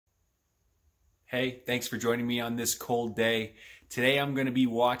Hey, thanks for joining me on this cold day. Today I'm going to be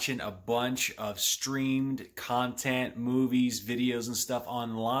watching a bunch of streamed content, movies, videos, and stuff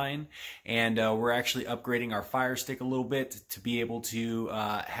online. And we're actually upgrading our Firestick a little bit to be able to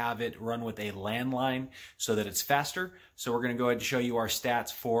have it run with a landline so that it's faster. So we're going to go ahead and show you our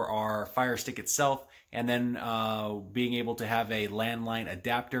stats for our Firestick itself, and then being able to have a landline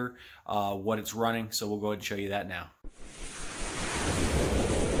adapter, what it's running. So we'll go ahead and show you that now.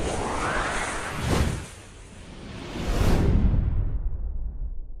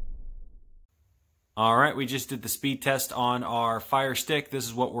 All right, we just did the speed test on our Firestick. This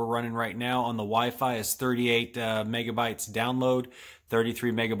is what we're running right now on the Wi-Fi. Is 38 megabytes download,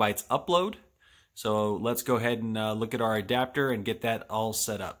 33 megabytes upload. So let's go ahead and look at our adapter and get that all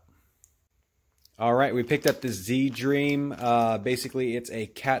set up. All right, we picked up the Zedream. Basically, it's a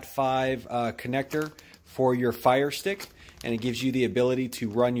Cat5 connector for your Firestick, and it gives you the ability to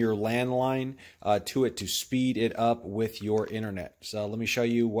run your landline to it to speed it up with your internet. So let me show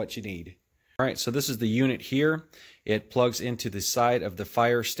you what you need. All right, so this is the unit here. It plugs into the side of the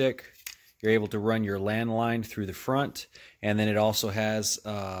Firestick. You're able to run your landline through the front, and then it also has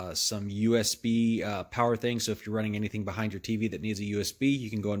some USB power things. So if you're running anything behind your TV that needs a USB, you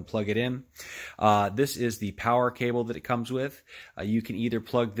can go and plug it in. This is the power cable that it comes with. You can either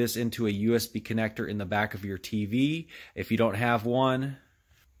plug this into a USB connector in the back of your TV. If you don't have one,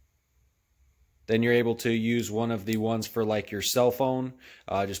 then you're able to use one of the ones for like your cell phone.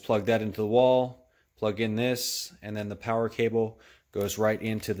 Just plug that into the wall, plug in this, and then the power cable goes right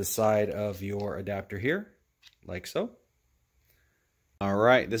into the side of your adapter here, like so. All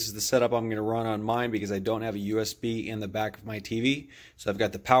right, this is the setup I'm going to run on mine because I don't have a USB in the back of my TV. So I've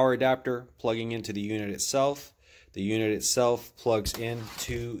got the power adapter plugging into the unit itself. The unit itself plugs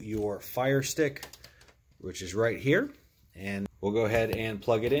into your Firestick, which is right here. And we'll go ahead and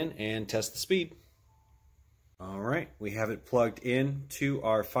plug it in and test the speed. All right, we have it plugged in to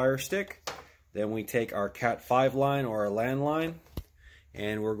our Firestick. Then we take our Cat5 line or our landline,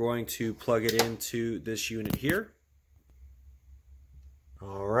 and we're going to plug it into this unit here.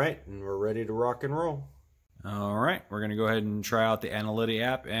 All right, and we're ready to rock and roll. All right, we're gonna go ahead and try out the Analytics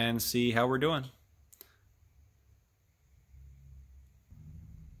app and see how we're doing.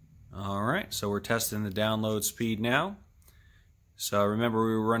 All right, so we're testing the download speed now. So remember,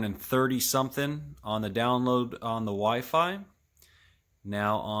 we were running 30 something on the download on the Wi-Fi.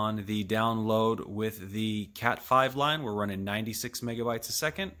 Now on the download with the Cat5 line, we're running 96 megabytes a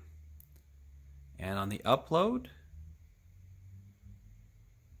second. And on the upload,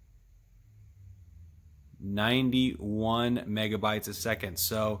 91 megabytes a second.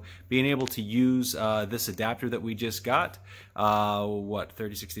 So being able to use this adapter that we just got,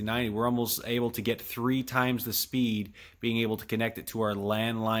 30, 60, 90, we're almost able to get 3 times the speed being able to connect it to our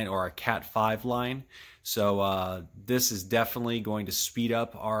landline or our Cat5 line. So this is definitely going to speed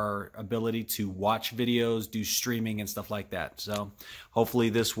up our ability to watch videos, do streaming and stuff like that. So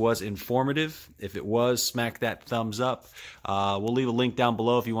hopefully this was informative. If it was, smack that thumbs up. We'll leave a link down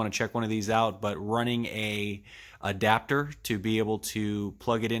below if you want to check one of these out, but running a adapter to be able to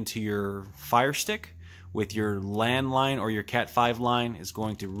plug it into your Firestick with your landline or your Cat5 line is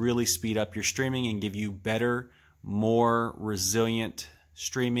going to really speed up your streaming and give you better, more resilient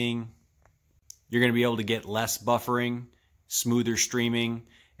streaming. You're going to be able to get less buffering, smoother streaming,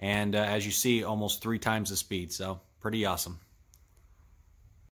 and as you see, almost 3 times the speed. So pretty awesome.